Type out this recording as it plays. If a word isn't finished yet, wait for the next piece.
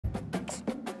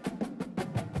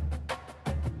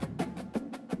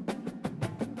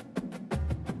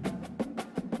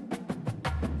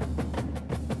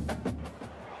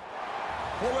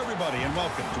everybody, and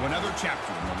welcome to another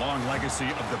chapter in the long legacy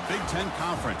of the Big Ten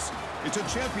Conference. It's a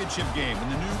championship game in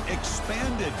the new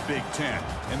expanded Big Ten,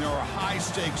 and there are high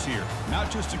stakes here. Not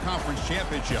just a conference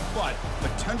championship, but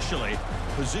potentially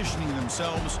positioning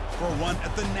themselves for a run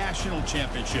at the national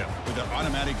championship with an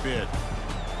automatic bid.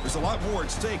 There's a lot more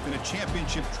at stake than a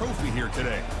championship trophy here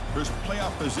today. There's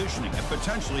playoff positioning and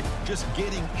potentially just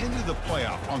getting into the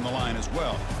playoff on the line as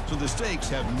well. So the stakes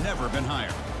have never been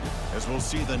higher. As we'll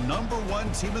see the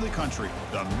 #1 team in the country,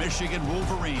 the Michigan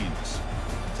Wolverines,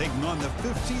 taking on the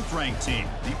 15th ranked team,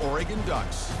 the Oregon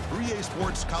Ducks. For EA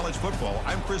Sports College Football,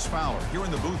 I'm Chris Fowler, here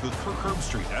in the booth with Kirk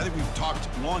Herbstreit. I think we've talked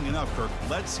long enough, Kirk.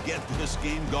 Let's get this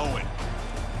game going.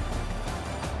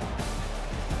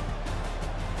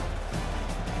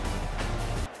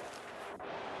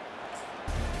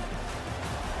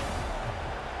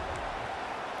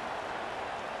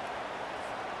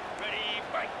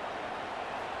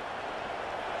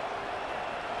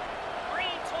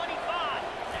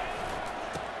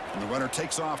 Runner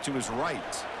takes off to his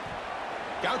right.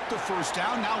 Got the first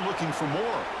down, now looking for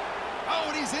more. Oh,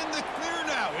 and he's in the clear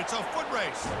now. It's a foot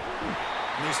race.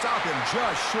 And they stop him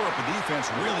just short. The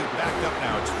defense really backed up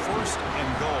now. It's 1st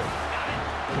and goal.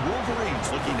 The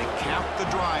Wolverines looking to cap the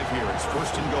drive here. It's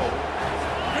 1st and goal.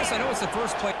 Chris, I know it's the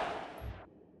first play.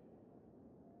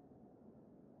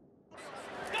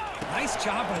 Nice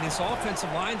job by this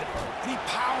offensive line. And he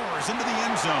powers into the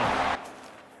end zone.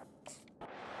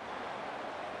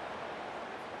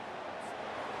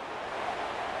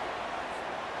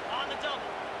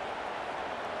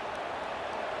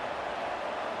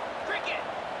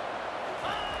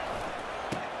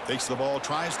 Takes the ball,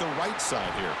 tries the right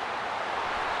side here.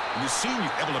 And the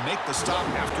senior able to make the stop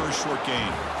after a short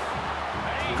gain.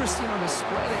 Christian, the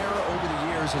spread era over the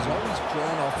years has always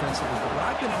grown offensively, but what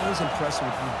I've been always impressed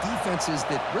with defenses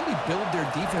that really build their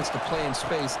defense to play in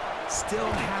space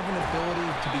still have an ability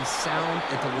to be sound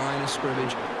at the line of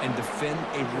scrimmage and defend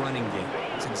a running game.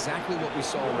 It's exactly what we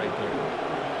saw right there.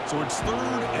 So it's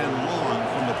 3rd and long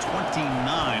from the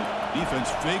 29. Defense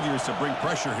figures to bring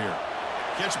pressure here.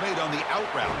 Catch made on the out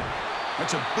route.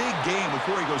 That's a big gain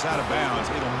before he goes out of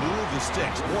bounds. It'll move the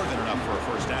sticks, more than enough for a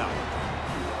first down.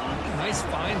 Nice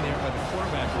find there by the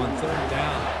quarterback on 3rd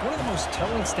down. One of the most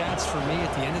telling stats for me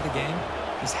at the end of the game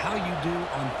is how you do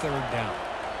on 3rd down.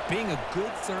 Being a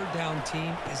good 3rd down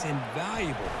team is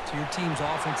invaluable to your team's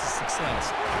offensive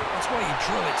success. That's why you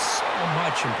drill it so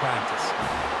much in practice.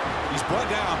 He's brought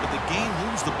down, but the game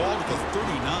moves the ball to the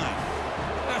 39.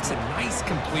 That's a nice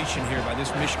completion here by this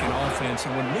Michigan offense.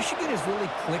 And when Michigan is really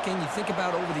clicking, you think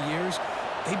about over the years,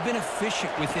 they've been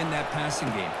efficient within that passing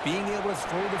game, being able to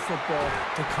throw the football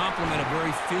to complement a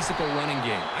very physical running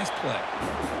game. Nice play.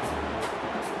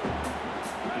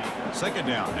 2nd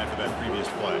down after that previous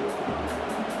play.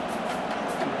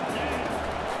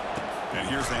 And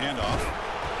here's the handoff.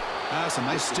 That's a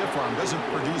nice stiff arm. Doesn't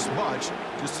produce much,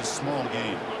 just a small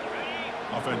gain.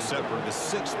 Offense set for the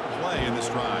 6th play in this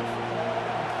drive.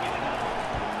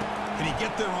 Can he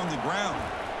get there on the ground?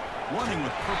 Running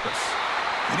with purpose.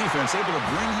 The defense able to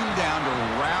bring him down to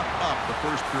wrap up the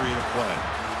first period of play.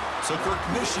 So Kirk,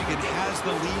 Michigan has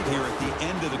the lead here at the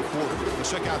end of the quarter. Let's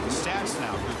check out the stats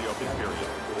now through the opening period.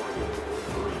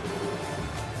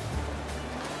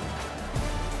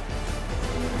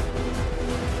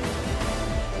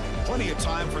 Plenty of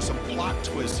time for some plot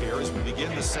twists here as we begin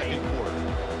the 2nd quarter.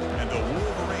 And the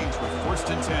Wolverines with 1st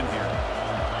and 10 here.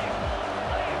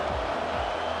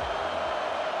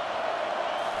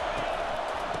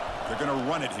 They're going to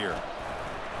run it here.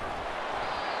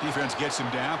 Defense gets him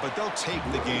down, but they'll take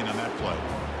the gain on that play.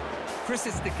 Chris,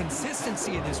 it's the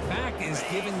consistency of this back is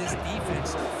giving this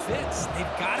defense fits.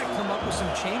 They've got to come up with some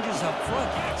changes up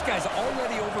front. This guy's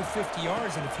already over 50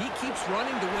 yards, and if he keeps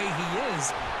running the way he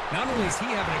is, not only is he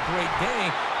having a great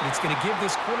day, but it's going to give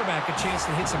this quarterback a chance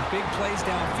to hit some big plays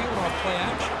downfield off play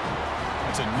action.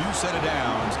 It's a new set of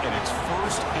downs, and it's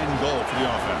 1st and goal for the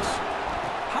offense.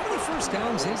 How many first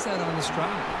downs is that on this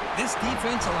drive? This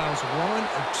defense allows 1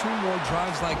 or 2 more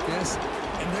drives like this,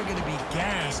 and they're going to be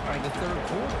gassed by the 3rd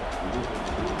quarter.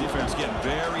 Defense getting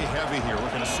very heavy here,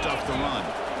 looking to stuff the run.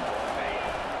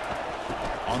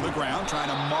 On the ground,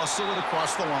 trying to muscle it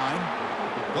across the line.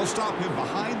 They'll stop him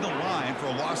behind the line for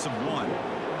a loss of 1.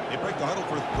 They break the huddle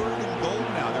for 3rd and goal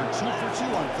now. They're 2 for 2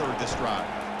 on 3rd this drive.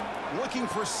 Looking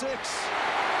for 6.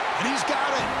 And he's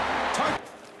got it.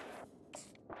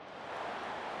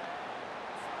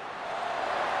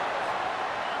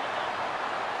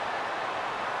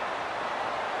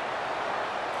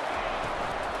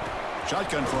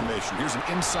 Shotgun formation. Here's an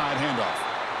inside handoff.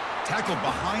 Tackled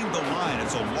behind the line.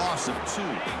 It's a loss of 2.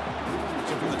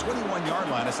 So from the 21-yard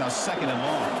line, it's now 2nd and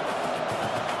long.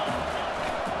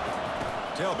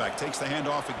 Tailback takes the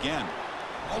handoff again.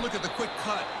 Oh, look at the quick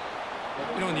cut.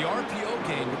 You know, in the RPO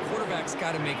game, the quarterback's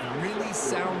got to make really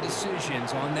sound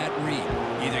decisions on that read.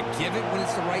 Either give it when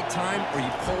it's the right time or you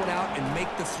pull it out and make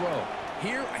the throw.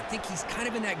 Here, I think he's kind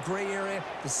of in that gray area,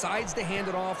 decides to hand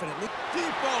it off, and at least...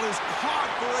 Deep ball is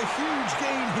caught for a huge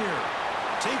gain here.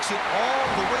 Takes it all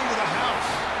the way to the house.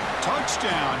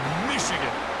 Touchdown,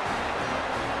 Michigan.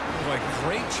 Boy,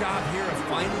 great job here of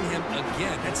finding him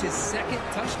again. That's his second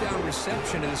touchdown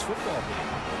reception in this football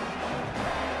game.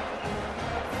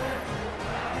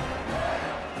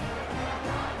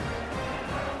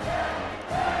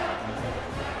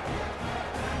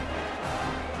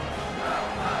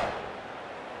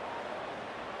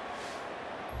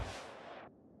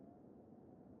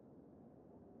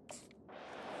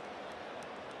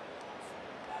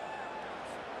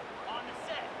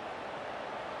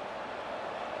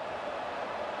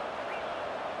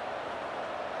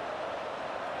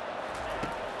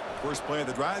 First play of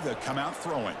the drive, they'll come out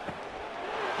throwing.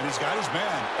 And he's got his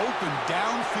man open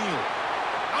downfield.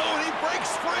 Oh, and he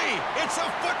breaks free. It's a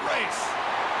foot race.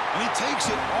 And he takes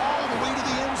it all the way to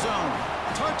the end zone.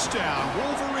 Touchdown,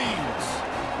 Wolverines.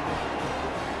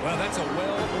 Well, that's a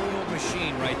well-oiled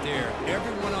machine right there.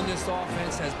 Everyone on this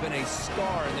offense has been a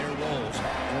star in their roles.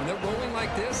 And when they're rolling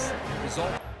like this,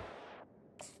 result...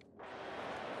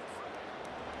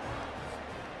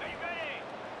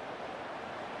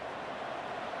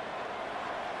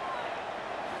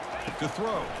 To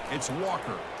throw, it's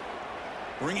Walker.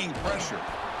 Bringing pressure.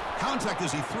 Contact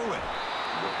as he threw it.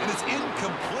 And it's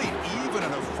incomplete. Even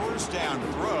on a first down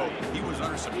throw, he was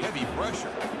under some heavy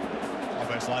pressure.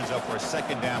 Offense lines up for a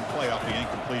second down play off the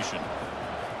incompletion.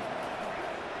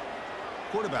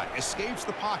 Quarterback escapes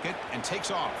the pocket and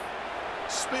takes off.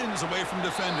 Spins away from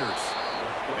defenders.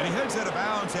 And he heads out of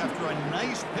bounds after a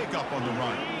nice pickup on the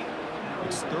run.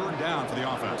 It's third down for the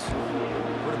offense.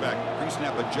 Quarterback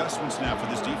pre-snap adjustment snap for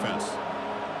this defense.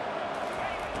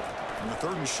 On the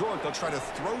third and short, they'll try to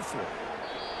throw for it.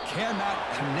 Cannot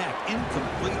connect.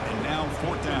 Incomplete, and now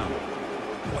fourth down.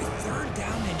 Boy, third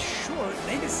down and short,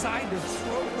 they decide to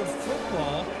throw the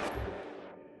football.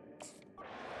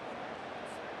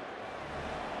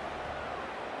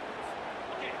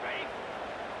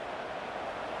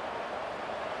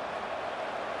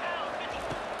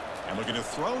 And looking to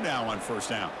throw now on first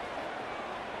down.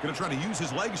 Going to try to use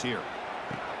his legs here.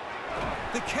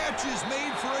 The catch is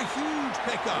made for a huge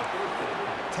pickup.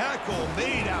 Tackle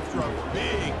made after a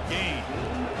big gain.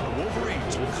 The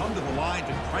Wolverines will come to the line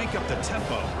to crank up the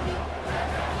tempo.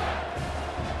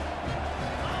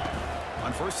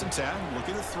 On first and 10,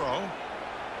 looking to throw.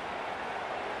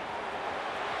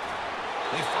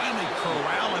 They finally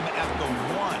corral him at the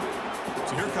 1.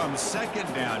 So here comes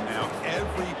second down now.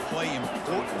 Every play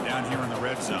important down here in the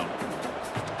red zone.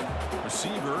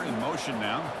 Receiver in motion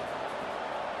now.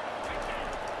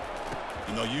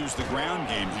 And they'll use the ground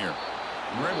game here.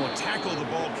 And they're able to tackle the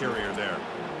ball carrier there.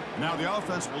 Now the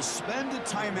offense will spend a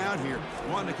timeout here,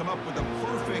 wanting to come up with a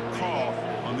perfect call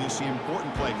on this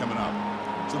important play coming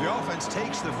up. So the offense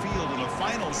takes the field in the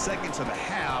final seconds of the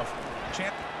half.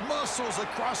 Muscles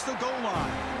across the goal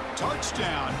line.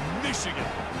 Touchdown, Michigan.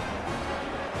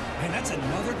 Man, that's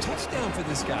another touchdown for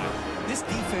this guy. This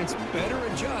defense better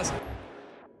adjust.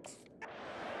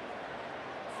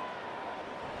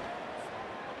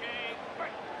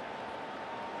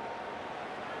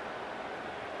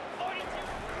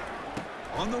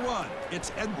 On the run,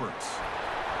 it's Edwards.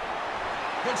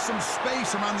 Gets some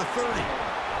space around the 30.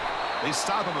 They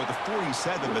stop him at the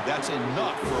 47, but that's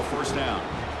enough for a first down.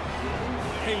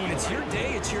 Hey, when it's your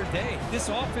day, it's your day. This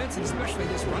offense, and especially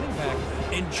this running back,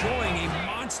 enjoying a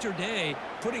monster day,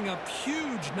 putting up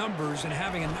huge numbers and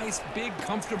having a nice, big,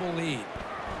 comfortable lead.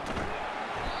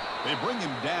 They bring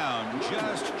him down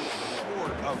just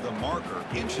short of the marker,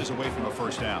 inches away from a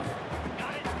first down.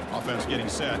 Offense getting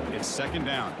set. It's second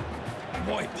down.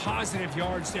 Boy, positive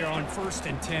yards there on first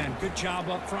and 10. Good job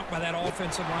up front by that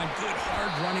offensive line. Good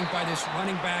hard running by this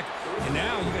running back. And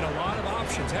now you get a lot of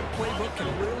options. That playbook can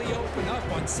really open up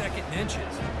on second and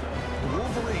inches. The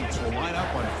Wolverines will line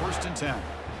up on first and 10.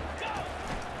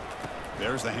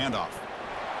 There's the handoff.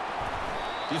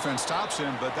 Defense stops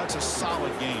him, but that's a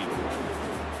solid gain.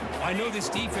 I know this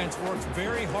defense worked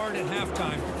very hard at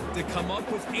halftime to come up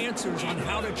with answers on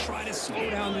how to try to slow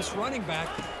down this running back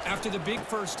after the big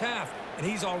first half, and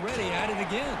he's already at it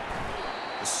again.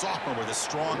 The sophomore with a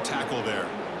strong tackle there.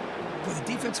 With the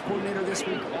defense coordinator this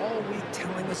week all week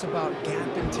telling us about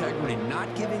gap integrity,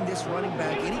 not giving this running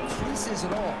back any creases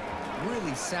at all.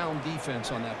 Really sound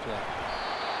defense on that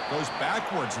play. Goes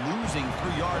backwards, losing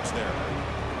 3 yards there.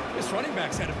 This running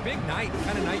back's had a big night, the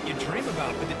kind of night you dream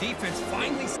about, but the defense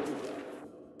finally...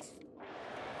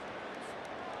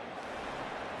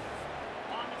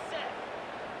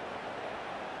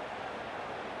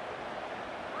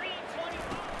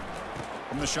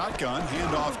 the shotgun,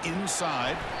 handoff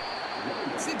inside.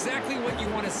 It's exactly what you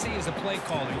want to see as a play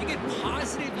caller. You get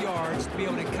positive yards to be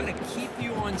able to kind of keep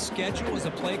you on schedule as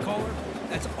a play caller.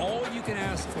 That's all you can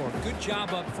ask for. Good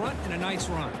job up front and a nice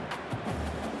run.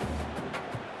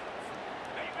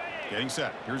 Getting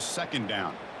set. Here's second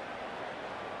down.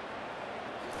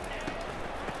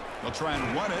 They'll try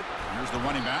and run it. Here's the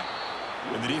running back.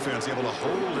 And the defense able to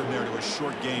hold him there to a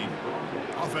short gain.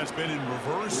 Offense been in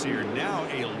reverse here. Now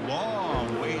a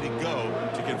long way to go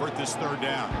to convert this third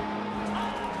down.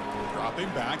 Dropping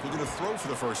back, looking to throw for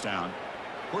the first down.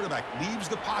 Quarterback leaves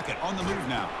the pocket on the move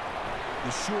now.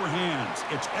 The sure hands.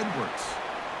 It's Edwards.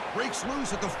 Breaks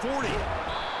loose at the 40.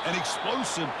 An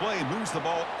explosive play moves the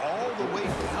ball all the way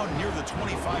down near the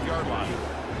 25-yard line.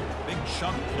 Big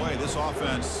chunk play. This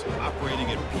offense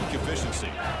operating at peak efficiency.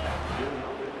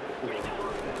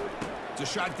 It's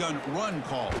a shotgun run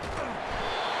call.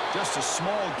 Just a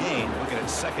small gain. Looking at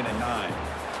 2nd and 9.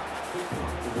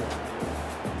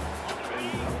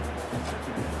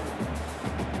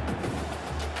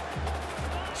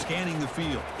 Scanning the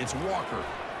field. It's Walker.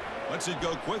 Lets it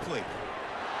go quickly.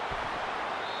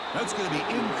 That's going to be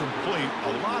incomplete.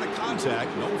 A lot of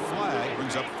contact. No flag.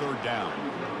 Brings up third down.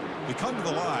 They come to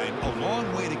the line. A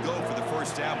long way to go for the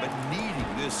first down, but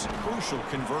needing this crucial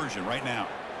conversion right now.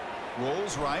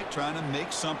 Rolls right, trying to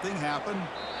make something happen.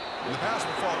 And the pass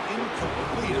will fall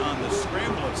incomplete on the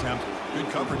scramble attempt. Good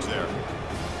coverage there.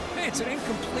 Hey, it's an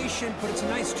incompletion, but it's a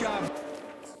nice job.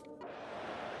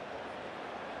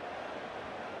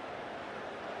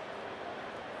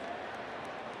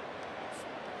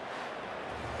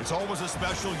 It's always a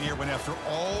special year when after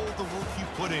all the work you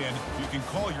put in, you can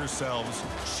call yourselves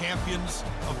champions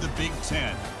of the Big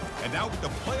Ten. And now with the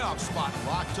playoff spot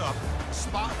locked up, the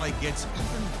spotlight gets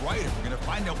even brighter. We're going to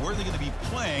find out where they're going to be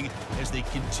playing as they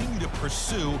continue to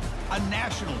pursue a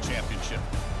national championship.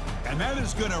 And that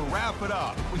is going to wrap it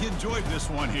up. We enjoyed this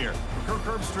one here. For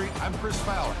Kirk Herbstreit, I'm Chris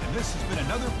Fowler, and this has been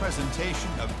another presentation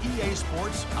of EA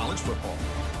Sports College Football.